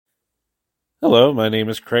Hello, my name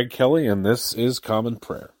is Craig Kelly, and this is Common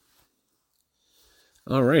Prayer.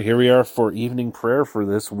 All right, here we are for evening prayer for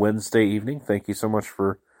this Wednesday evening. Thank you so much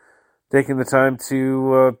for taking the time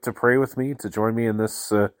to pray with me, to join me in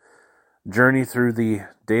this journey through the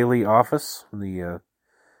daily office, the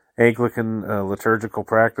Anglican liturgical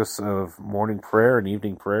practice of morning prayer and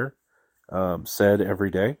evening prayer, said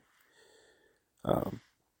every day.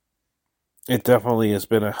 It definitely has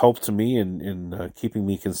been a help to me in keeping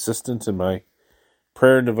me consistent in my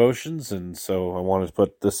prayer and devotions, and so I wanted to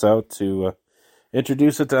put this out to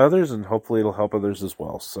introduce it to others, and hopefully it'll help others as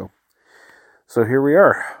well. So here we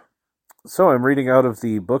are. So I'm reading out of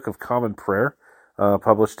the Book of Common Prayer,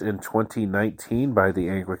 published in 2019 by the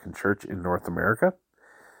Anglican Church in North America.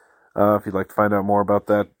 If you'd like to find out more about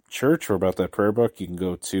that church or about that prayer book, you can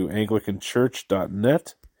go to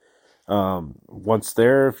anglicanchurch.net. Once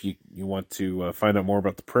there, if you want to find out more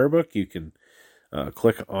about the prayer book, you can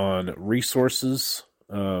click on resources,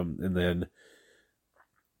 and then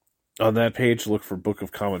on that page, look for Book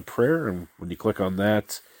of Common Prayer, and when you click on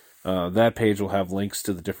that, that page will have links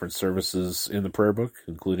to the different services in the prayer book,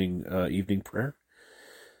 including evening prayer.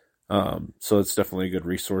 So it's definitely a good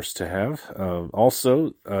resource to have.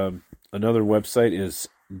 Also, another website is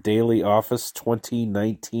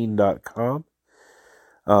dailyoffice2019.com,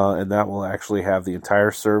 and that will actually have the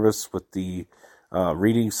entire service with the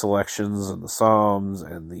reading selections and the psalms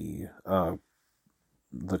and the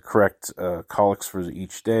correct collects for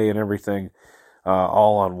each day and everything,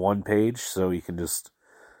 all on one page, so you can just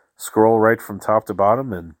scroll right from top to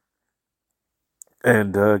bottom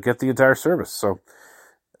and get the entire service. So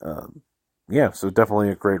so definitely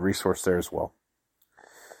a great resource there as well.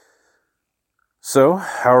 So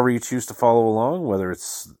however you choose to follow along, whether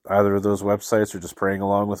it's either of those websites or just praying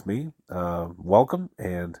along with me, welcome,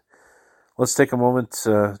 and let's take a moment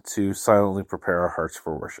to silently prepare our hearts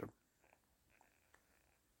for worship.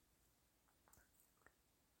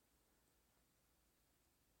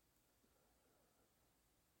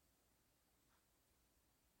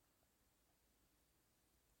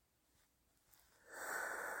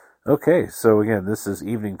 Okay, so again, this is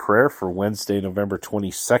evening prayer for Wednesday, November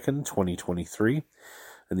 22nd, 2023.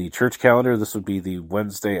 In the church calendar, this would be the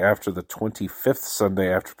Wednesday after the 25th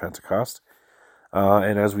Sunday after Pentecost.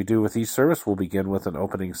 And as we do with each service, we'll begin with an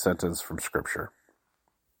opening sentence from Scripture.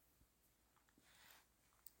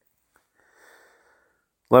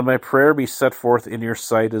 Let my prayer be set forth in your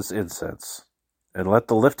sight as incense, and let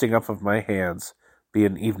the lifting up of my hands be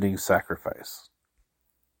an evening sacrifice.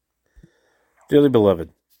 Dearly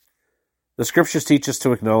beloved, the Scriptures teach us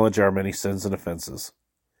to acknowledge our many sins and offenses,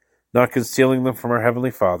 not concealing them from our Heavenly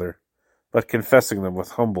Father, but confessing them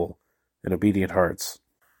with humble and obedient hearts,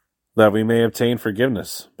 that we may obtain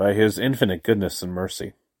forgiveness by His infinite goodness and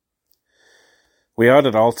mercy. We ought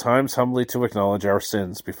at all times humbly to acknowledge our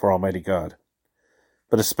sins before Almighty God,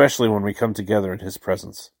 but especially when we come together in His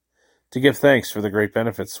presence, to give thanks for the great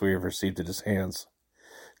benefits we have received at His hands,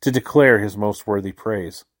 to declare His most worthy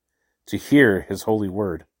praise, to hear His holy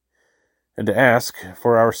word, and to ask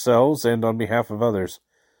for ourselves and on behalf of others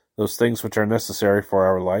those things which are necessary for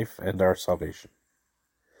our life and our salvation.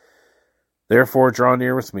 Therefore, draw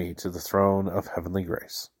near with me to the throne of heavenly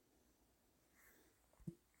grace.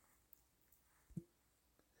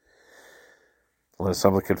 Let us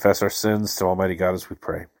humbly confess our sins to Almighty God as we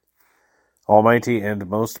pray. Almighty and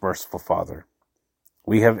most merciful Father,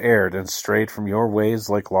 we have erred and strayed from your ways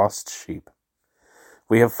like lost sheep.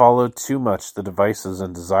 We have followed too much the devices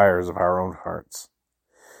and desires of our own hearts.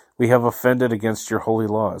 We have offended against your holy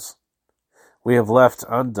laws. We have left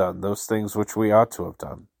undone those things which we ought to have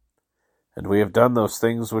done, and we have done those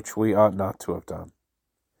things which we ought not to have done.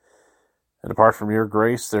 And apart from your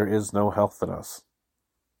grace, there is no health in us.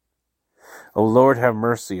 O Lord, have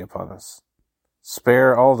mercy upon us.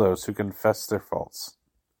 Spare all those who confess their faults.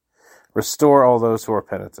 Restore all those who are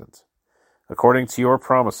penitent, according to your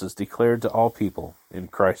promises declared to all people in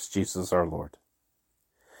Christ Jesus our Lord.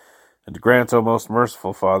 And grant, O most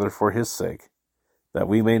merciful Father, for his sake, that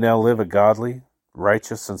we may now live a godly,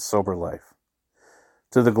 righteous, and sober life,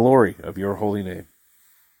 to the glory of your holy name.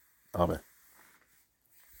 Amen.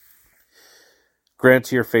 Grant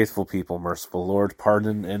to your faithful people, merciful Lord,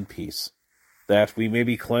 pardon and peace, that we may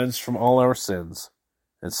be cleansed from all our sins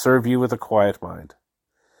and serve you with a quiet mind.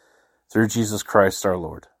 Through Jesus Christ our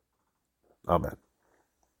Lord. Amen.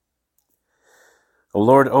 O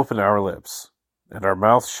Lord, open our lips, and our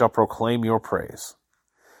mouth shall proclaim your praise.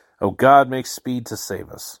 O God, make speed to save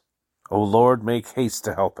us. O Lord, make haste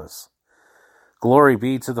to help us. Glory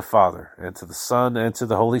be to the Father, and to the Son, and to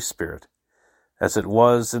the Holy Spirit, as it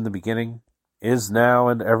was in the beginning, is now,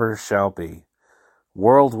 and ever shall be,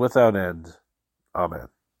 world without end. Amen.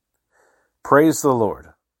 Praise the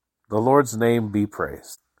Lord. The Lord's name be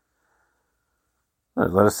praised.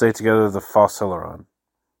 Let us say together the Phos Hilaron.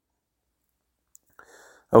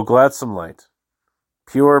 O gladsome light,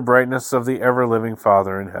 pure brightness of the ever-living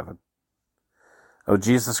Father in heaven, O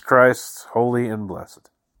Jesus Christ, holy and blessed.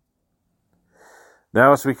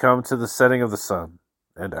 Now as we come to the setting of the sun,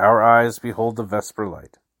 and our eyes behold the vesper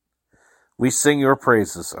light, we sing your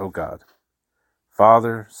praises, O God,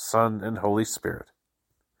 Father, Son, and Holy Spirit.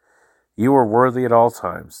 You are worthy at all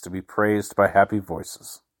times to be praised by happy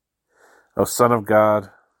voices, O Son of God,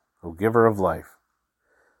 O Giver of life,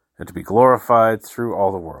 and to be glorified through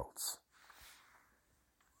all the worlds.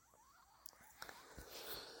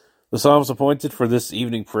 The Psalms appointed for this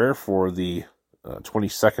evening prayer for the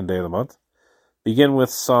 22nd day of the month begin with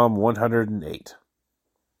Psalm 108.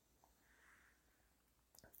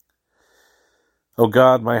 O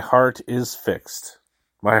God, my heart is fixed.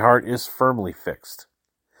 My heart is firmly fixed.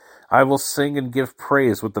 I will sing and give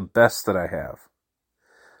praise with the best that I have.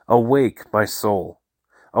 Awake, my soul.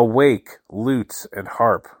 Awake, lute and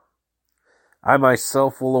harp. I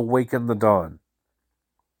myself will awaken the dawn.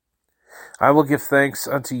 I will give thanks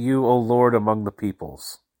unto you, O Lord, among the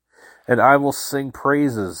peoples, and I will sing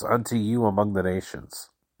praises unto you among the nations.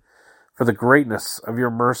 For the greatness of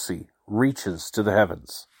your mercy reaches to the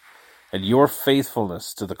heavens, and your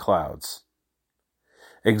faithfulness to the clouds.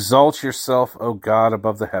 Exalt yourself, O God,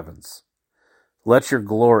 above the heavens. Let your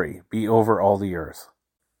glory be over all the earth.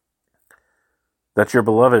 That your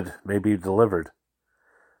beloved may be delivered.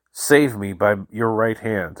 Save me by your right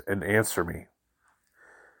hand and answer me.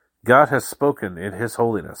 God has spoken in his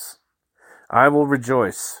holiness. I will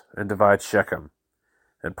rejoice and divide Shechem,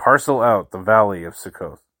 and parcel out the valley of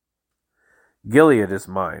Succoth. Gilead is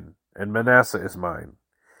mine, and Manasseh is mine.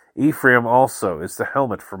 Ephraim also is the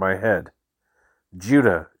helmet for my head.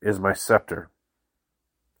 Judah is my scepter.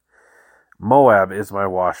 Moab is my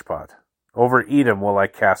washpot. Over Edom will I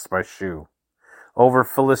cast my shoe. Over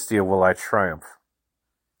Philistia will I triumph.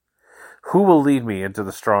 Who will lead me into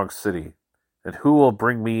the strong city? And who will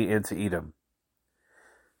bring me into Edom?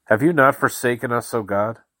 Have you not forsaken us, O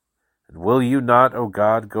God? And will you not, O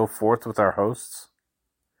God, go forth with our hosts?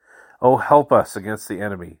 O help us against the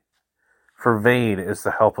enemy, for vain is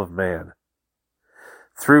the help of man.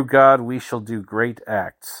 Through God we shall do great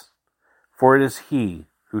acts, for it is he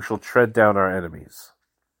who shall tread down our enemies.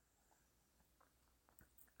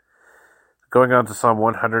 Going on to Psalm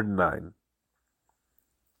 109.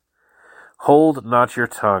 Hold not your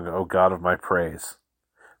tongue, O God of my praise,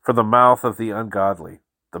 for the mouth of the ungodly,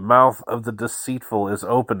 the mouth of the deceitful is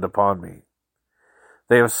opened upon me.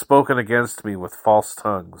 They have spoken against me with false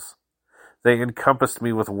tongues. They encompassed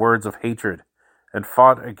me with words of hatred, and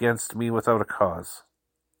fought against me without a cause.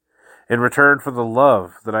 In return for the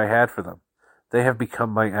love that I had for them, they have become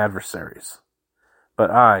my adversaries. But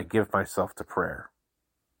I give myself to prayer.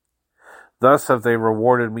 Thus have they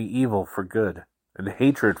rewarded me evil for good, and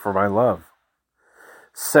hatred for my love.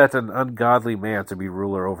 Set an ungodly man to be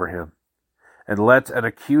ruler over him, and let an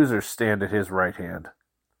accuser stand at his right hand.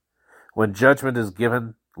 When judgment is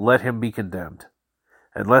given, let him be condemned,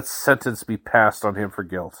 and let sentence be passed on him for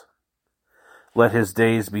guilt. Let his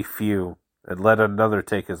days be few, and let another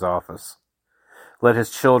take his office. Let his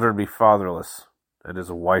children be fatherless, and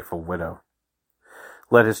his wife a widow.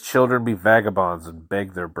 Let his children be vagabonds and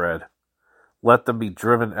beg their bread. Let them be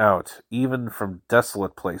driven out, even from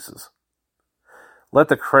desolate places. Let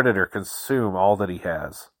the creditor consume all that he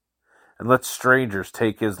has, and let strangers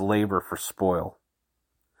take his labor for spoil.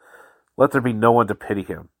 Let there be no one to pity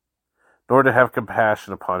him, nor to have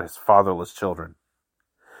compassion upon his fatherless children.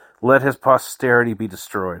 Let his posterity be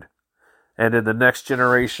destroyed, and in the next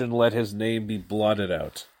generation let his name be blotted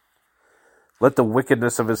out. Let the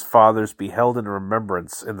wickedness of his fathers be held in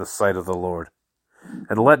remembrance in the sight of the Lord,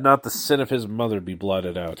 and let not the sin of his mother be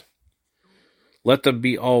blotted out. Let them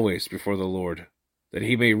be always before the Lord, that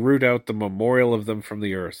he may root out the memorial of them from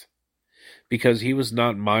the earth, because he was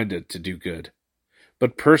not minded to do good,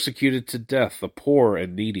 but persecuted to death the poor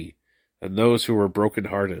and needy, and those who were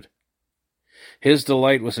broken-hearted. His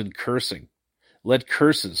delight was in cursing. Let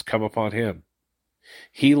curses come upon him.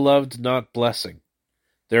 He loved not blessing,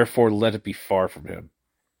 therefore let it be far from him.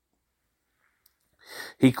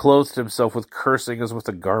 He clothed himself with cursing as with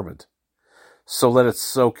a garment, so let it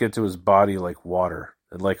soak into his body like water,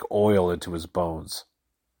 and like oil into his bones.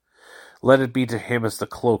 Let it be to him as the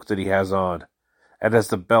cloak that he has on, and as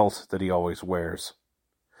the belt that he always wears.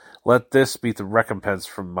 Let this be the recompense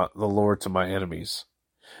from the Lord to my enemies,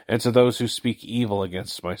 and to those who speak evil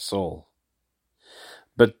against my soul.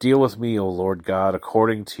 But deal with me, O Lord God,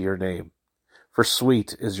 according to your name, for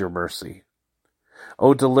sweet is your mercy.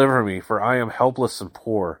 O deliver me, for I am helpless and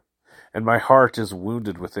poor, and my heart is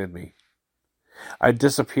wounded within me. I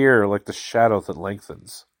disappear like the shadow that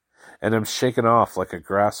lengthens, and am shaken off like a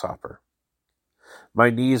grasshopper. My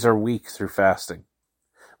knees are weak through fasting.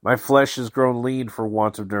 My flesh is grown lean for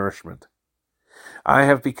want of nourishment. I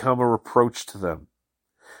have become a reproach to them.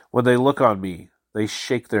 When they look on me, they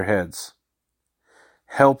shake their heads.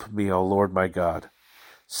 Help me, O Lord my God.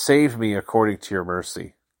 Save me according to your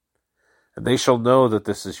mercy. And they shall know that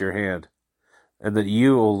this is your hand, and that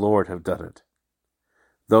you, O Lord, have done it.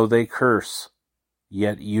 Though they curse,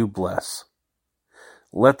 yet you bless.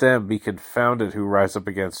 Let them be confounded who rise up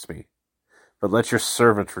against me, but let your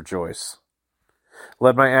servant rejoice.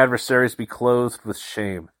 Let my adversaries be clothed with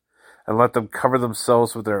shame, and let them cover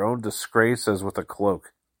themselves with their own disgrace as with a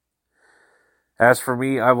cloak. As for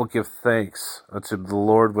me, I will give thanks unto the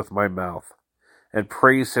Lord with my mouth, and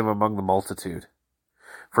praise him among the multitude.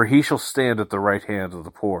 For he shall stand at the right hand of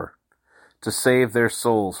the poor, to save their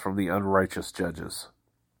souls from the unrighteous judges.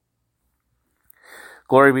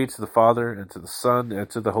 Glory be to the Father, and to the Son, and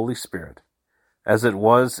to the Holy Spirit, as it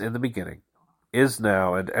was in the beginning, is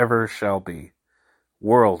now, and ever shall be,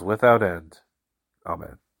 world without end.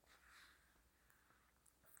 Amen.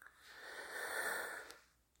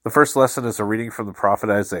 The first lesson is a reading from the prophet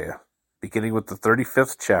Isaiah, beginning with the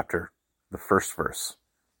 35th chapter, the first verse.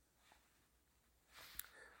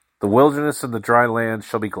 The wilderness and the dry land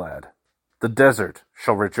shall be glad. The desert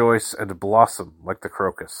shall rejoice and blossom like the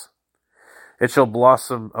crocus. It shall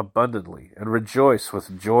blossom abundantly and rejoice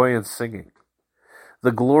with joy and singing.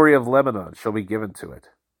 The glory of Lebanon shall be given to it,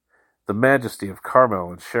 the majesty of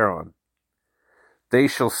Carmel and Sharon. They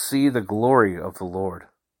shall see the glory of the Lord,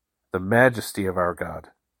 the majesty of our God.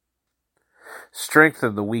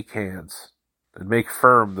 Strengthen the weak hands, and make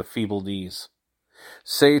firm the feeble knees.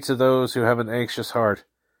 Say to those who have an anxious heart,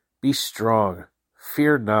 be strong,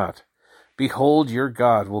 fear not. Behold, your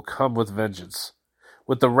God will come with vengeance.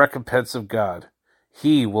 With the recompense of God,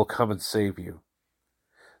 he will come and save you.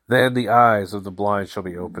 Then the eyes of the blind shall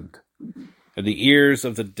be opened, and the ears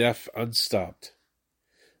of the deaf unstopped.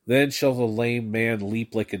 Then shall the lame man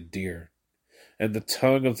leap like a deer, and the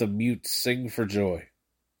tongue of the mute sing for joy.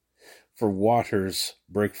 For waters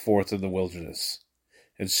break forth in the wilderness,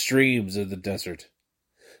 and streams in the desert.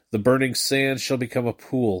 The burning sand shall become a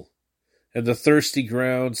pool, and the thirsty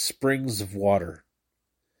ground springs of water.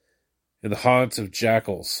 In the haunt of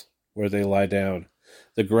jackals, where they lie down,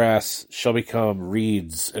 the grass shall become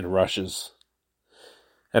reeds and rushes.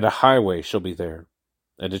 And a highway shall be there,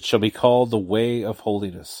 and it shall be called the way of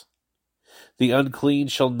holiness. The unclean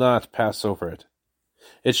shall not pass over it.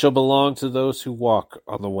 It shall belong to those who walk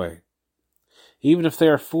on the way. Even if they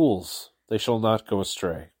are fools, they shall not go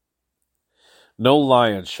astray. No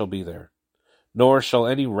lion shall be there, nor shall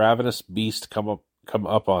any ravenous beast come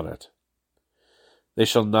up on it. They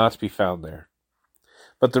shall not be found there.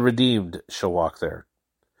 But the redeemed shall walk there,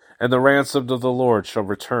 and the ransomed of the Lord shall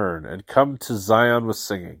return, and come to Zion with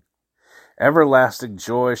singing. Everlasting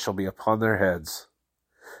joy shall be upon their heads.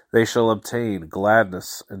 They shall obtain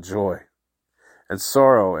gladness and joy, and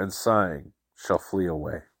sorrow and sighing shall flee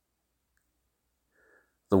away.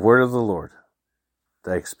 The word of the Lord.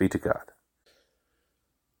 Thanks be to God.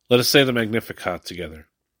 Let us say the Magnificat together.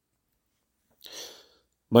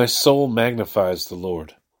 My soul magnifies the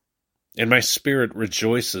Lord, and my spirit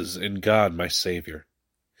rejoices in God my Savior.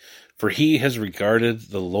 For he has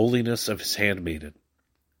regarded the lowliness of his handmaiden.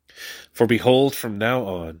 For behold, from now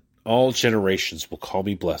on, all generations will call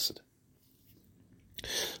me blessed.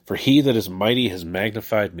 For he that is mighty has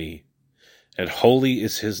magnified me, and holy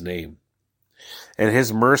is his name. And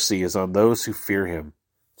his mercy is on those who fear him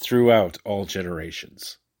throughout all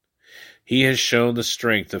generations. He has shown the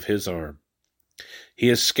strength of his arm. He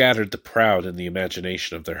has scattered the proud in the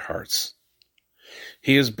imagination of their hearts.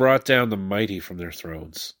 He has brought down the mighty from their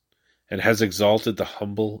thrones, and has exalted the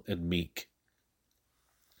humble and meek.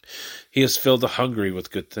 He has filled the hungry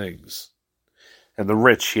with good things, and the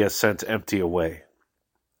rich he has sent empty away.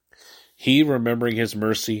 He, remembering his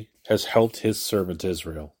mercy, has helped his servant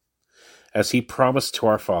Israel, as he promised to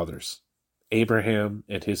our fathers, Abraham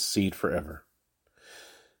and his seed forever.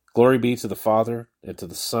 Glory be to the Father, and to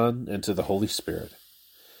the Son, and to the Holy Spirit,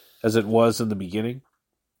 as it was in the beginning,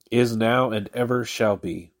 is now, and ever shall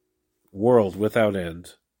be, world without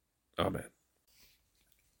end. Amen.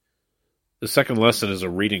 The second lesson is a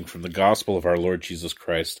reading from the Gospel of our Lord Jesus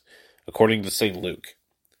Christ, according to St. Luke,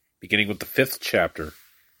 beginning with the 5th chapter,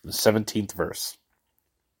 the 17th verse.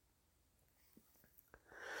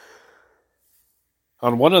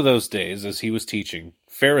 On one of those days, as he was teaching,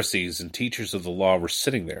 Pharisees and teachers of the law were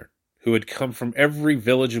sitting there, who had come from every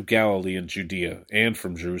village of Galilee and Judea, and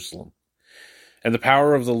from Jerusalem. And the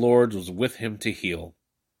power of the Lord was with him to heal.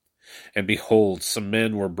 And behold, some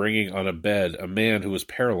men were bringing on a bed a man who was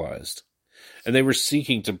paralyzed. And they were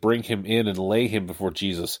seeking to bring him in and lay him before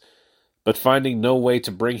Jesus. But finding no way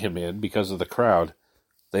to bring him in because of the crowd,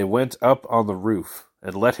 they went up on the roof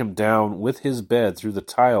and let him down with his bed through the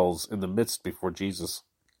tiles in the midst before Jesus.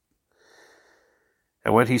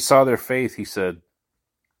 And when he saw their faith, he said,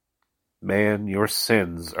 "Man, your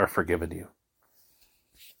sins are forgiven you."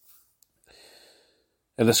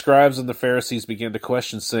 And the scribes and the Pharisees began to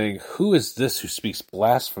question, saying, "Who is this who speaks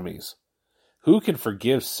blasphemies? Who can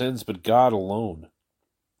forgive sins but God alone?"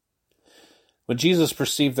 When Jesus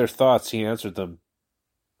perceived their thoughts, he answered them,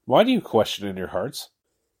 "Why do you question in your hearts?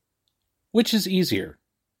 Which is easier,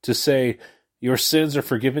 to say, 'Your sins are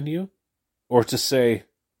forgiven you,' or to say,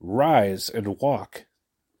 'Rise and walk'?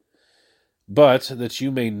 But that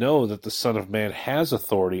you may know that the Son of Man has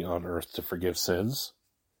authority on earth to forgive sins,"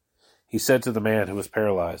 he said to the man who was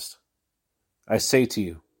paralyzed, "I say to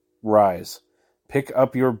you, rise, pick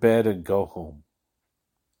up your bed and go home."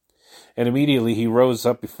 And immediately he rose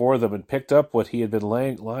up before them and picked up what he had been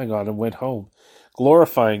lying on and went home,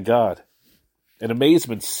 glorifying God. And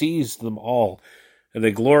amazement seized them all, and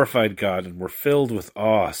they glorified God and were filled with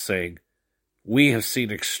awe, saying, "We have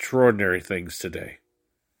seen extraordinary things today."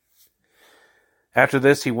 After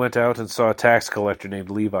this he went out and saw a tax collector named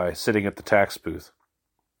Levi sitting at the tax booth.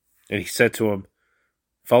 And he said to him,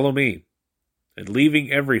 "Follow me." And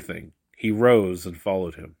leaving everything, he rose and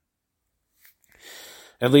followed him.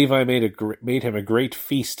 And Levi made him a great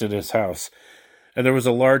feast in his house, and there was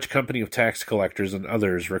a large company of tax collectors and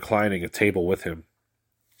others reclining at table with him.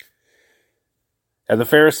 And the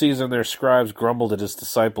Pharisees and their scribes grumbled at his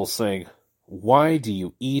disciples, saying, "Why do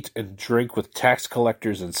you eat and drink with tax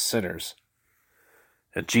collectors and sinners?"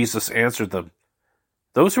 And Jesus answered them,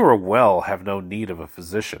 "Those who are well have no need of a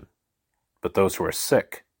physician, but those who are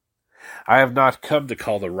sick. I have not come to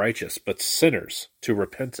call the righteous, but sinners to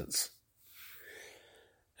repentance."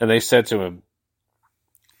 And they said to him,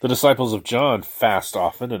 "The disciples of John fast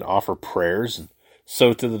often and offer prayers, and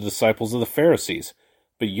so do the disciples of the Pharisees,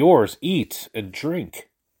 but yours eat and drink."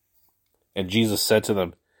 And Jesus said to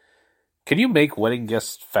them, "Can you make wedding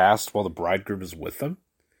guests fast while the bridegroom is with them?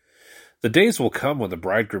 The days will come when the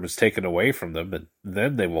bridegroom is taken away from them, and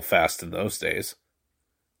then they will fast in those days."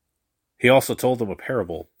 He also told them a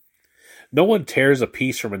parable. "No one tears a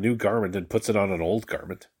piece from a new garment and puts it on an old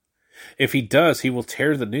garment. If he does, he will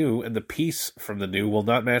tear the new, and the piece from the new will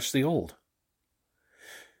not match the old.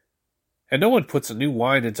 And no one puts a new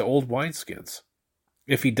wine into old wineskins.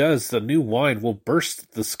 If he does, the new wine will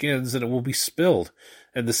burst the skins, and it will be spilled,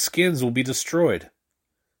 and the skins will be destroyed.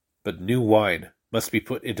 But new wine must be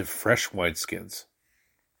put into fresh wineskins.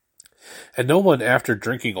 And no one after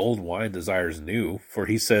drinking old wine desires new, for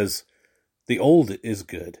he says, 'The old is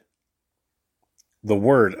good.'" The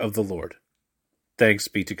word of the Lord. Thanks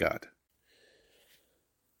be to God.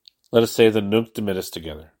 Let us say the Nunc Dimittis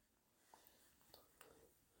together.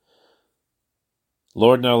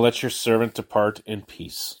 Lord, now let your servant depart in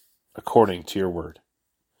peace, according to your word.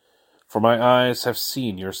 For my eyes have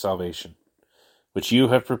seen your salvation, which you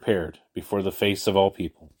have prepared before the face of all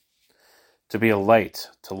people, to be a light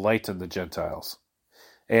to lighten the Gentiles,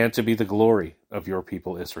 and to be the glory of your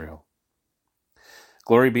people Israel.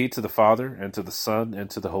 Glory be to the Father, and to the Son, and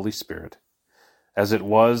to the Holy Spirit, as it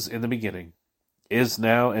was in the beginning, is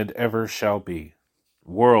now, and ever shall be,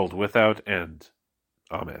 world without end.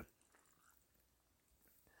 Amen.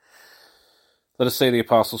 Let us say the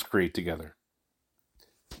Apostles' Creed together.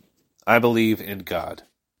 I believe in God,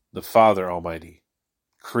 the Father Almighty,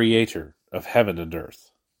 Creator of heaven and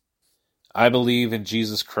earth. I believe in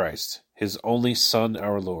Jesus Christ, his only Son,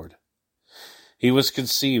 our Lord. He was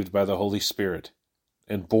conceived by the Holy Spirit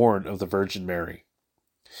and born of the Virgin Mary.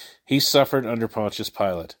 He suffered under Pontius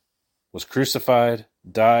Pilate, was crucified,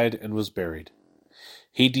 died, and was buried.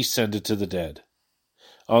 He descended to the dead.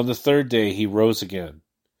 On the third day he rose again.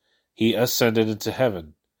 He ascended into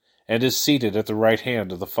heaven, and is seated at the right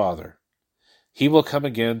hand of the Father. He will come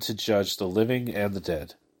again to judge the living and the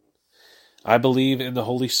dead. I believe in the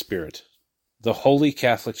Holy Spirit, the Holy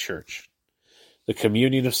Catholic Church, the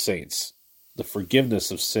communion of saints, the forgiveness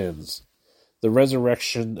of sins, the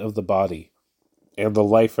resurrection of the body, and the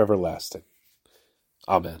life everlasting.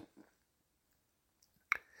 Amen.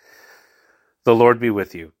 The Lord be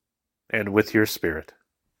with you, and with your spirit.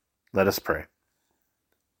 Let us pray.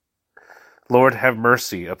 Lord, have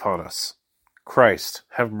mercy upon us. Christ,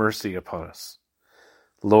 have mercy upon us.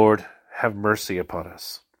 Lord, have mercy upon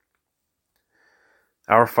us.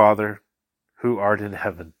 Our Father, who art in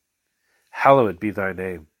heaven, hallowed be thy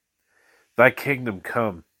name. Thy kingdom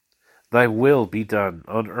come, thy will be done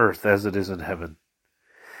on earth as it is in heaven.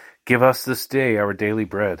 Give us this day our daily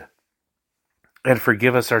bread, and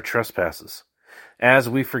forgive us our trespasses, as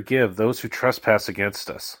we forgive those who trespass against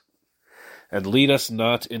us. And lead us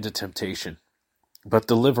not into temptation, but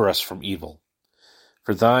deliver us from evil.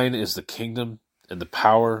 For thine is the kingdom, and the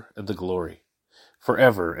power, and the glory,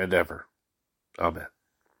 forever and ever. Amen.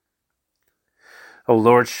 O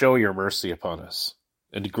Lord, show your mercy upon us,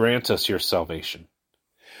 and grant us your salvation.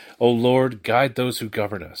 O Lord, guide those who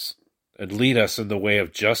govern us, and lead us in the way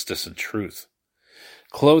of justice and truth.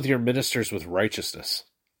 Clothe your ministers with righteousness,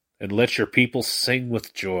 and let your people sing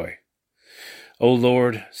with joy. O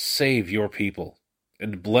Lord, save your people,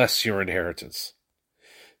 and bless your inheritance.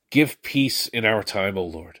 Give peace in our time, O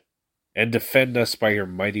Lord, and defend us by your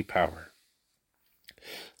mighty power.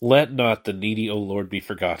 Let not the needy, O Lord, be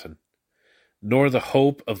forgotten, nor the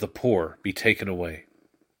hope of the poor be taken away.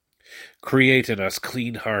 Create in us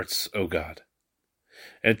clean hearts, O God,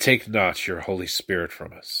 and take not your Holy Spirit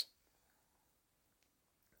from us.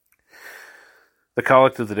 The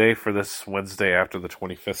collect of the day for this Wednesday after the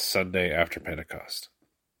 25th Sunday after Pentecost.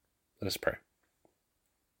 Let us pray.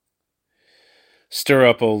 Stir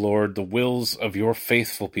up, O Lord, the wills of your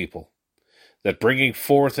faithful people, that bringing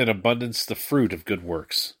forth in abundance the fruit of good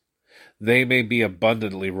works, they may be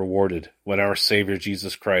abundantly rewarded when our Savior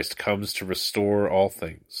Jesus Christ comes to restore all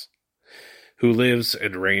things, who lives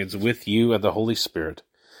and reigns with you and the Holy Spirit,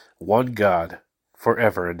 one God,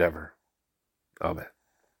 forever and ever. Amen.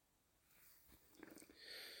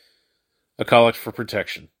 A collect for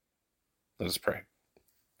protection. Let us pray.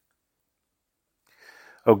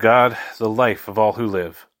 O God, the life of all who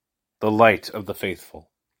live, the light of the faithful,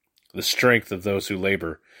 the strength of those who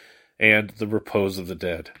labor, and the repose of the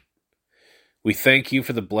dead, we thank you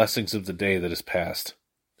for the blessings of the day that is past,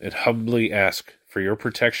 and humbly ask for your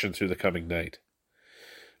protection through the coming night.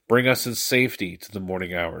 Bring us in safety to the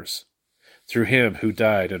morning hours, through him who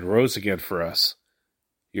died and rose again for us,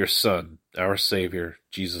 your Son, our Savior,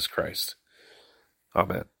 Jesus Christ.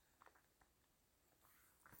 Amen.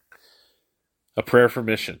 A prayer for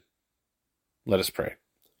mission. Let us pray.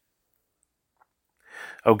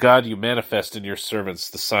 O God, you manifest in your servants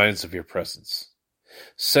the signs of your presence.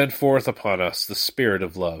 Send forth upon us the Spirit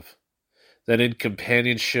of love, that in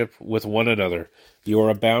companionship with one another your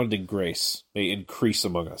abounding grace may increase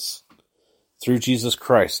among us. Through Jesus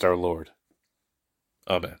Christ our Lord.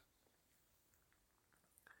 Amen.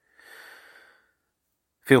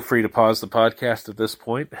 Feel free to pause the podcast at this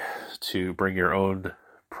point to bring your own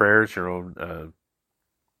prayers, your own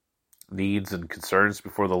needs and concerns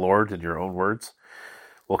before the Lord in your own words.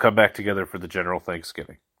 We'll come back together for the general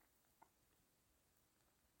thanksgiving.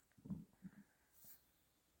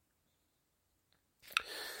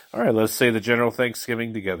 All right, let's say the general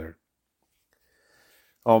thanksgiving together.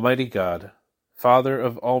 Almighty God, Father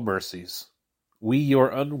of all mercies, we, your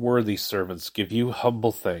unworthy servants, give you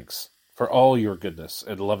humble thanks for all your goodness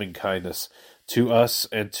and loving kindness to us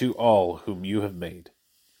and to all whom you have made.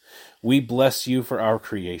 We bless you for our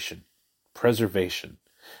creation, preservation,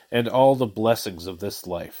 and all the blessings of this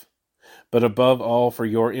life, but above all for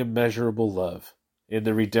your immeasurable love in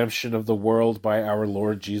the redemption of the world by our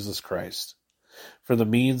Lord Jesus Christ, for the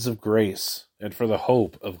means of grace and for the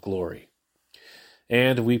hope of glory.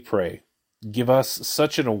 And we pray, give us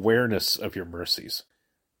such an awareness of your mercies,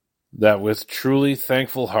 that with truly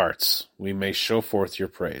thankful hearts we may show forth your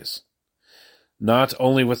praise, not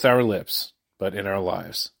only with our lips, but in our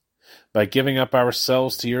lives, by giving up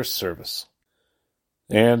ourselves to your service,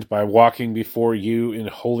 and by walking before you in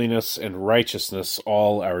holiness and righteousness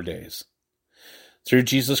all our days. Through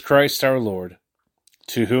Jesus Christ our Lord,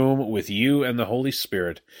 to whom, with you and the Holy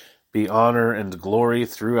Spirit, be honor and glory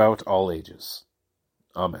throughout all ages.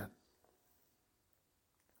 Amen.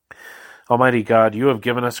 Almighty God, you have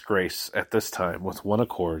given us grace at this time with one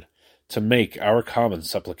accord to make our common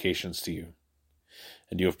supplications to you.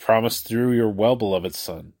 And you have promised through your well-beloved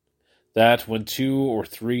Son, that when 2 or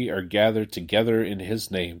 3 are gathered together in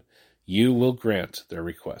his name, you will grant their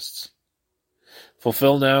requests.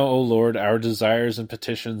 Fulfill now, O Lord, our desires and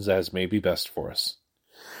petitions as may be best for us,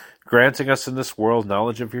 granting us in this world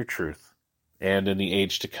knowledge of your truth, and in the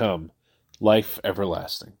age to come, life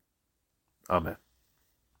everlasting. Amen.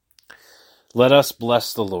 Let us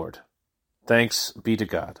bless the Lord. Thanks be to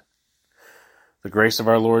God. The grace of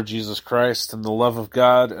our Lord Jesus Christ, and the love of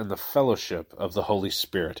God, and the fellowship of the Holy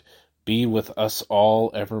Spirit be with us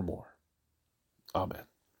all evermore. Amen.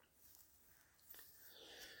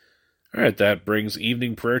 All right, that brings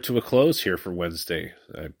evening prayer to a close here for Wednesday.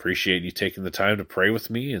 I appreciate you taking the time to pray with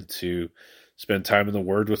me and to spend time in the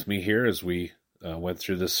Word with me here as we went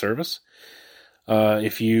through this service.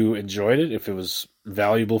 If you enjoyed it, if it was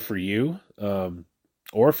valuable for you,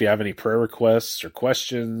 or if you have any prayer requests or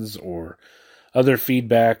questions or other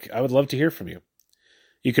feedback, I would love to hear from you.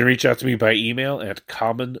 You can reach out to me by email at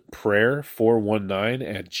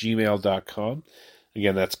commonprayer419@gmail.com.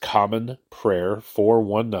 Again, that's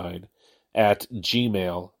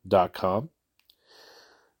commonprayer419@gmail.com.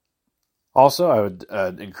 Also, I would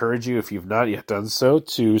encourage you, if you've not yet done so,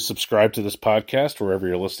 to subscribe to this podcast wherever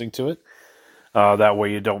you're listening to it. That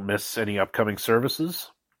way you don't miss any upcoming services.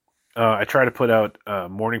 I try to put out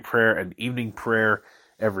morning prayer and evening prayer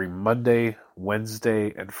every Monday,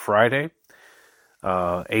 Wednesday, and Friday.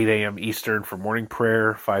 8 a.m. Eastern for morning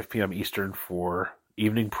prayer, 5 p.m. Eastern for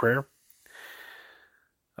evening prayer.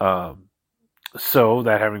 So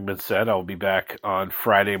that having been said, I'll be back on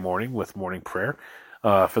Friday morning with morning prayer.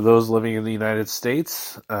 For those living in the United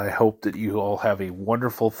States, I hope that you all have a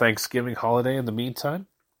wonderful Thanksgiving holiday in the meantime.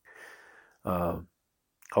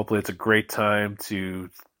 Hopefully it's a great time to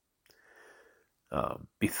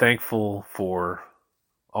be thankful for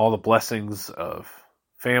all the blessings of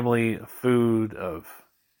family, of food, of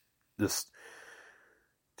just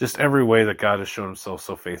every way that God has shown himself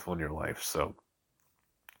so faithful in your life. So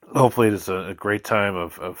hopefully it is a great time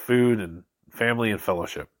of food and family and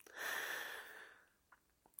fellowship.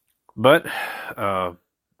 But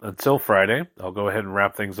until Friday, I'll go ahead and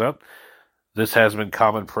wrap things up. This has been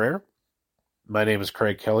Common Prayer. My name is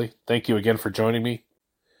Craig Kelly. Thank you again for joining me.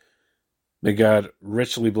 May God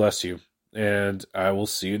richly bless you, and I will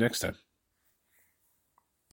see you next time.